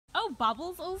have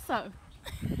bubbles also.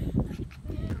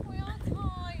 We are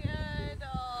tired.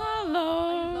 Hello.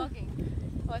 Are you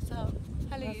vlogging? What's up?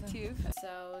 Hello YouTube.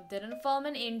 So, didn't film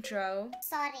an intro.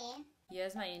 Sorry.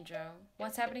 Here's my intro.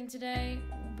 What's happening today?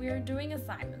 We're doing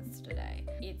assignments today.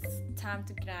 It's time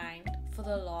to grind for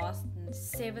the last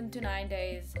 7 to 9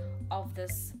 days of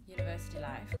this university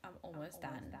life. I'm almost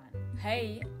done.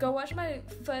 Hey, go watch my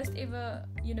first ever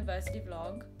university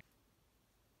vlog.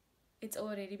 It's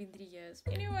already been 3 years.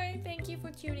 Anyway, thank you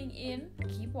for tuning in.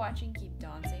 Keep watching, keep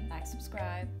dancing, like,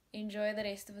 subscribe. Enjoy the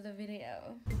rest of the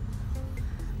video.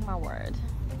 My word.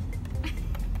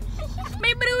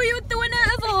 Maybe you doing it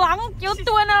as long you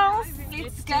doing it.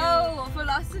 Let's go.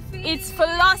 Philosophy. It's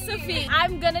philosophy.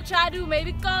 I'm gonna try to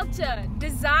maybe culture,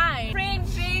 design,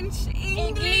 French,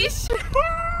 English.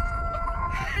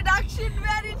 Production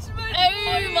management.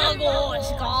 Oh my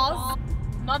gosh, guys.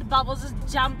 Not bubbles just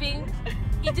jumping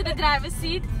into the driver's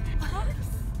seat. You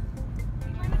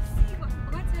wanna see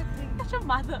what's happening? That's your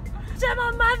mother. That's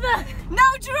my mother.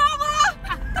 No drama!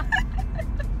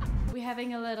 We're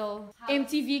having a little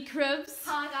MTV cribs.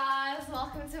 Hi guys,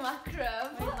 welcome to my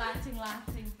crib. Lighting.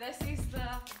 This is the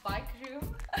bike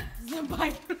room. This is a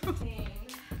bike room. Let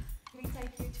me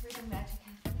take you to where the magic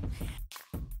happens.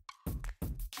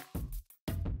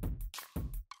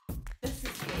 This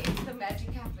is where the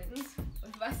magic happens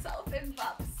with myself and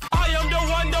Bubs. I am the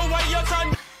one, the way your son.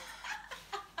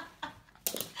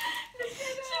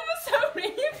 She was so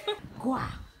brave. Wow.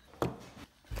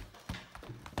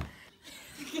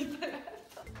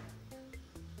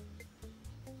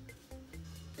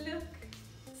 Look,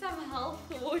 some health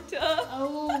water.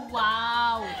 Oh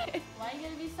wow. Why are you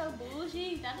gonna be so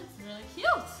bougie? That is really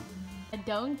cute. I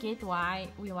don't get why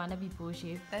we wanna be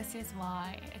bougie. This is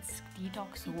why it's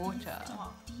detox water.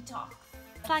 Detox.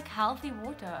 It's like healthy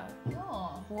water.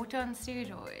 Oh. Water on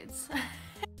steroids.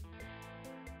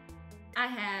 I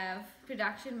have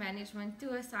production management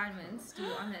 2 assignments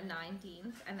due on the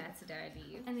 19th, and that's the day I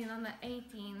leave. And then on the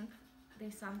 18th,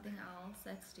 there's something else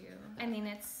that's due. And then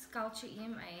it's culture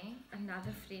EMA,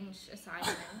 another French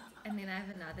assignment, and then I have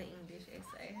another English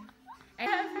essay. I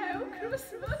have no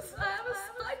Christmas, I have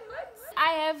assignments.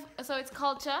 I have, so it's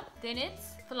culture, then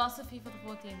it's philosophy for the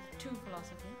 14th, 2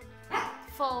 philosophy,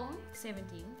 film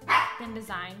 17th, then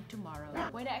design tomorrow.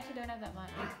 Wait, I actually don't have that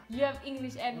much. You have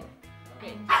English and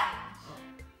French.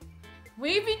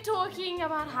 We've been talking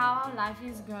about how our life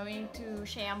is going to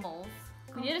shambles.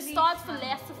 We need to start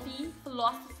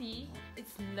philosophy.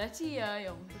 It's nutty here,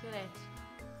 young. Look at that.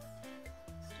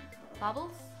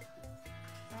 Bubbles?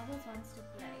 Bubbles wants to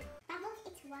play. Bubbles,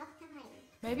 it's work time.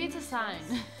 Maybe it's a sign.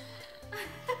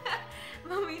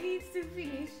 Mommy needs to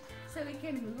finish so we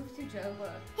can move to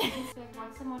Joburg.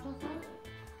 What's the model for?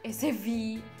 SAV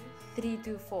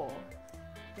 324.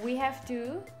 We have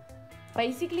to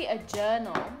basically a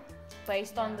journal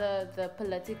based on the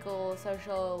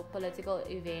social political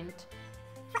event.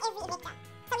 For every lecture.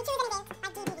 So we choose an event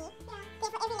like DVD. Yeah. Then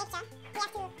for every lecture, we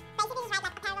have to basically just write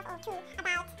like a paragraph or 2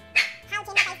 about how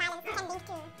gender-based violence can link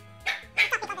to the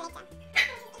topic of the lecture. Yeah,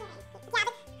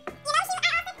 but you know, I asked her,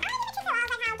 you the truth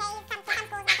about like how gays, some schools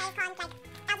like gays can't, like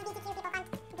LGBTQ people can't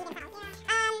be themselves.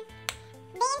 Yeah.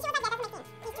 Then she was like, that doesn't make sense.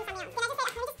 Please choose something else. Then I just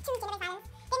said, can we just choose gender-based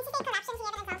violence? Then she said corruption. She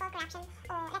gave an example of corruption.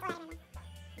 Or that's all I remember.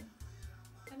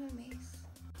 I'm a mess.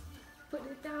 Put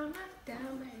it down, knock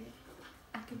down, babe.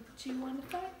 I can put you on the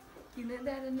front. You know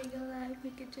that a nigga like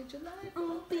me can change your life.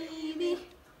 Oh baby,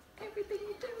 everything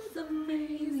you do is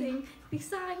amazing. These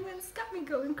assignments got me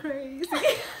going crazy.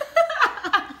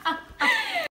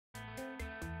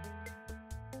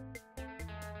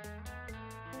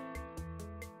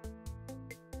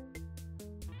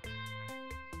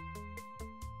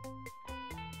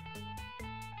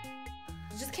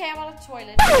 Just came out of the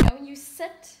toilet. You know, when you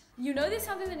sit, you know there's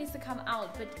something that needs to come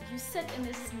out, but you sit and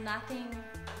there's nothing,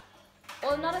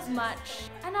 or not as much.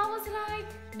 And I was like,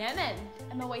 nah man,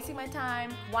 am I wasting my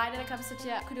time? Why did I come sit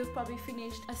here? I could have probably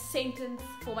finished a sentence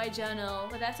for my journal,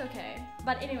 but that's okay.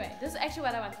 But anyway, this is actually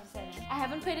what I wanted to say. I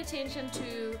haven't paid attention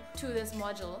to this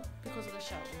module because of the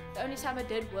show. The only time I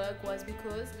did work was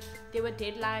because there were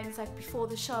deadlines like before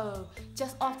the show,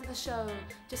 just after the show,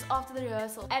 just after the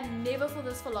rehearsal, and never for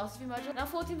this philosophy module. Now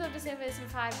 14th of December is in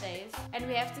 5 days, and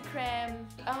we have to cram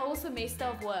a whole semester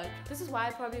of work. This is why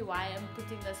I'm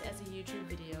putting this as a YouTube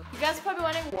video. You guys are probably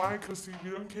wondering Why, Krissi?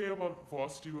 We don't care about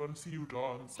varsity. We want to see you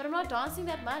dance. but I'm not dancing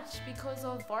that much because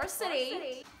of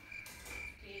varsity.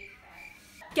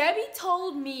 Gabby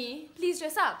told me, please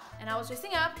dress up. And I was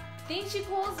dressing up. Then she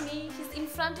calls me, she's in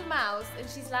front of my house, and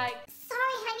she's like,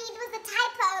 Sorry, honey, it was a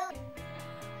typo.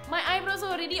 My eyebrows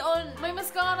are already on. My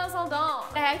mascara's all down.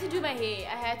 I had to do my hair.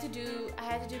 I had to do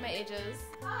my edges.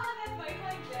 Oh, that made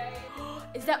my day.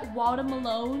 Is that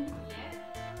watermelon? Yeah.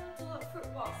 It's a little fruit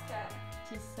basket.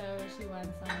 She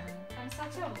wants something. I'm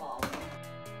such a mom.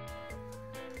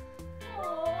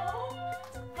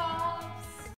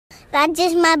 That's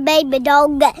just my baby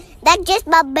dog. That's just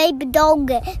my baby dog.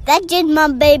 That's just my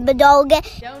baby dog.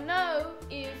 Don't know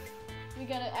if we're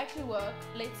gonna actually work.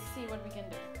 Let's see what we can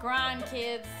do. Grind,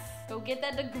 kids. Go get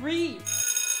that degree.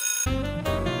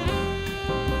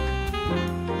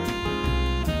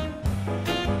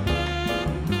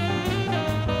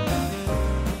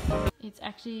 It's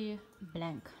actually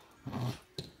blank.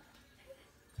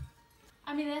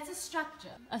 I mean, that's a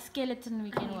structure. A skeleton we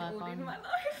can work on. In my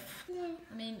life.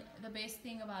 I mean, the best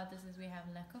thing about this is we have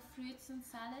lack of fruits and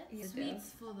salads. You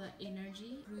Sweets for the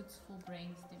energy, fruits for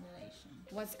brain stimulation.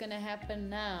 What's gonna happen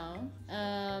now?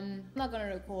 I'm not gonna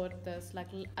record this. Like,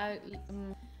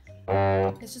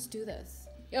 let's just do this.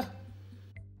 Yeah.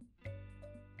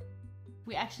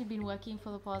 We actually been working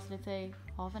for the past, let's say,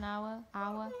 half an hour.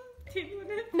 10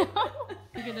 minutes. No.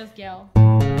 Look at this girl.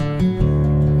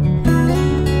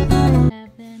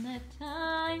 Having a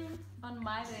time on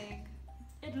my leg.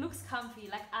 It looks comfy,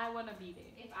 like I wanna be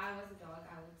there. If I was a dog,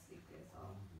 I would sleep there as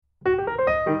well.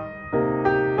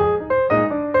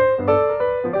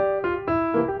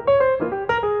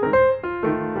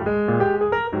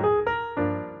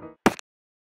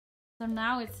 So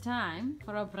now it's time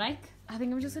for a break. I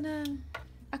think I'm just gonna...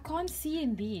 I can't see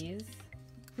in these.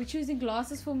 We're choosing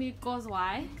glasses for me because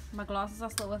why? My glasses are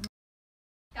still with me.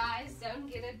 Guys, don't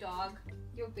get a dog.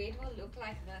 Your bed will look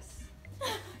like this.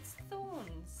 It's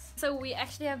thorns. So we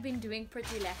actually have been doing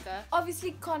pretty lekker.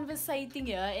 Obviously conversating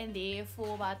here and there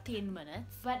for about 10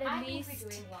 minutes. But at least think we're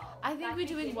doing well. I think Like, we're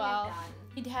doing getting it well. done.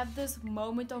 We'd have this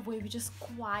moment of where we're just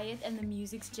quiet and the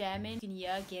music's jamming. You can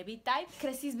hear Gabby type.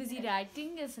 Krissi's busy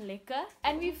writing, is lekker.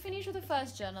 And we finished with the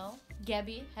first journal.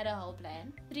 Gabby had a whole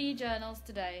plan. 3 journals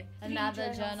today. 3 Another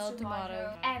journals journal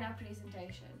tomorrow. And our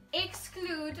presentation.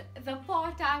 Exclude the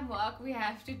part-time work we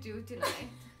have to do tonight.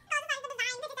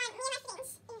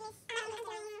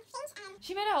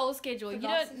 She made a whole schedule. You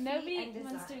don't. Philosophy Nobody and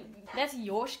wants to. design. That's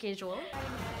your schedule.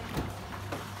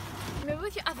 Remember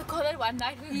with your other call that one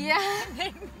night? Yeah.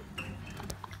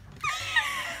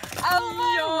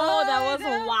 Oh, that was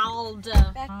wild.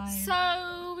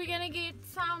 So we're gonna get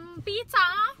some pizza.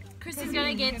 Krissi's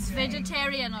gonna get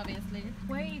vegetarian, obviously.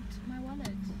 Wait, my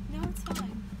wallet. No, it's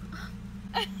fine.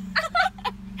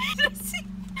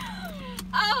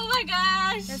 Oh my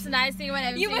gosh. That's the nice thing about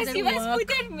having You things must at work. put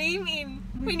that meme in.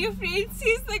 When your friend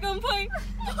sees like on point.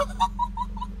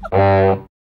 I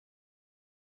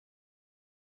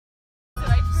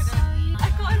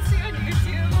can't see on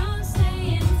YouTube.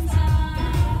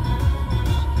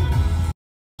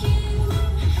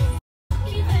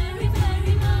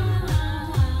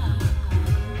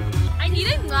 I need a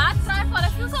nut tripod. I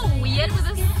feel so weird with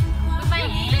this with my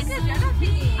hands.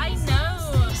 I know.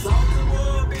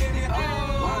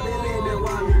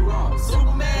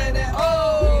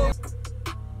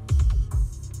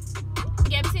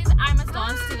 Gab says I must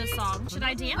dance to the song. Should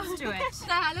I dance to it? Say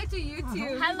hello to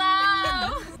YouTube. Hello.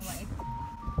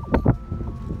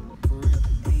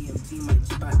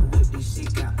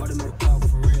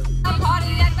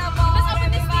 Party at the mall.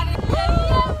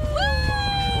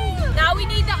 Now we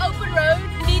need the open road.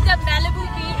 We need the Malibu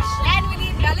beach. And we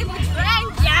need Malibu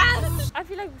drink. Yes. I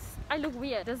feel like I look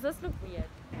weird. Does this look weird?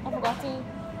 I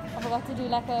forgot to do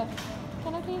like a.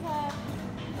 Can I please have?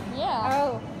 Yeah.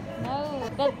 Oh. No.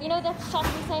 That, you know that shot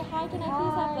we say hi. Can I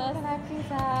please have this? Can I please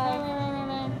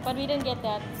have? But we didn't get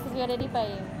that because we already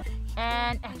paying.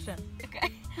 And action.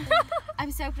 Okay.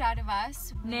 I'm so proud of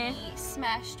us. Nah. We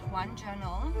smashed 1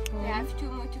 journal. We have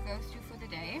 2 more to go through for the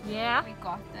day. Yeah. We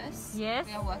got this. Yes.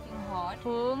 We are working hard.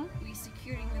 Boom. We're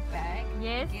securing the bag.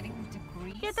 Yes. We're getting the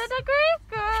degrees. Get the degree,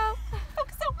 girl.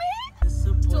 Focus on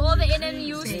me. To all the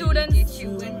NMU students. Get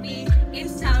you and me.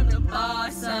 It's time to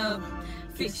boss up.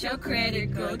 Fix your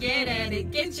credit, girl. Get at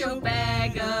it. Get your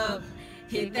bag up.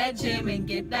 Hit that gym and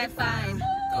get that fine.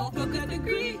 Go for a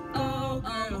degree. Oh,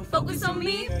 oh. Focus on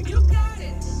me. You got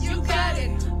it. You got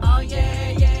it. Oh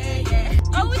yeah, yeah, yeah.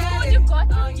 Oh, it's good. You got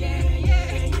it. Oh yeah,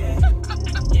 yeah, yeah.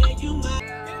 Yeah, you might.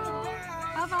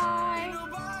 Bye bye.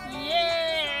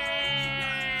 Yeah.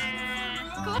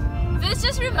 This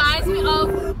just reminds me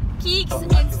of Keeks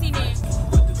and Cine.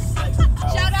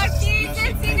 Shout out Keeks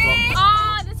and Cine.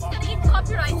 Oh, this is gonna get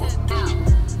copyrighted.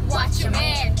 Watch your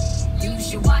man. You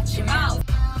should watch your mouth.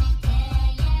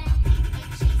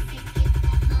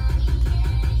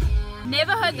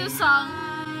 Never heard this song.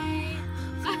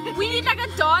 We need like a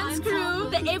dance crew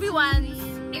that everyone's.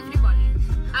 If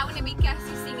I want to be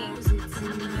Cassie singing.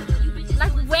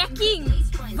 Like whacking.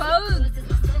 Vogue.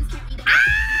 Ah,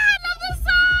 I love this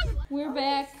song. We're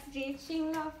back.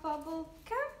 Stretching love bubble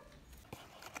cup.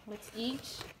 Let's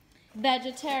eat.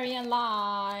 Vegetarian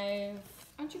life.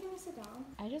 Aren't you going to sit down?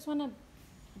 I just want to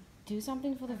do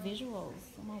something for the visuals.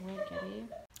 Oh my word, Gabby.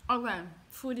 Okay,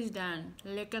 food is done.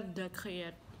 Lekker dik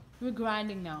geëet. We're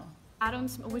grinding now.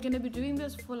 We're gonna be doing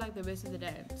this for like the rest of the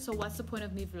day. So what's the point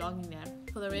of me vlogging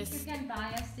that for the rest? You can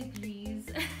buy us degrees.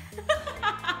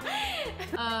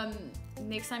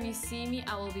 Next time you see me,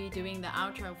 I will be doing the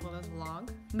outro for this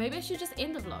vlog. Maybe I should just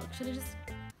end the vlog.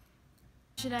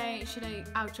 Should I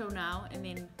outro now and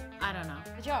then I don't know.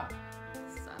 Good job.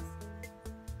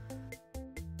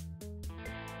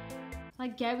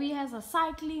 Like Gabby has a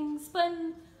cycling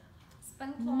spin.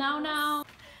 Now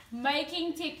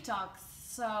making TikToks.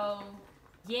 So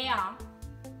yeah,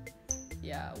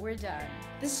 we're done.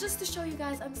 This is just to show you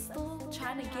guys I'm still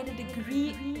trying to get a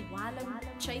degree while I'm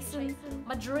chasing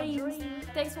my dreams.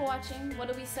 Thanks for watching. What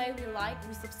do we say? We like,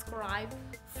 we subscribe,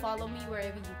 follow me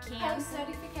wherever you can. Post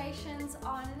notifications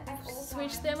on at all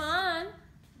Switch times. them on.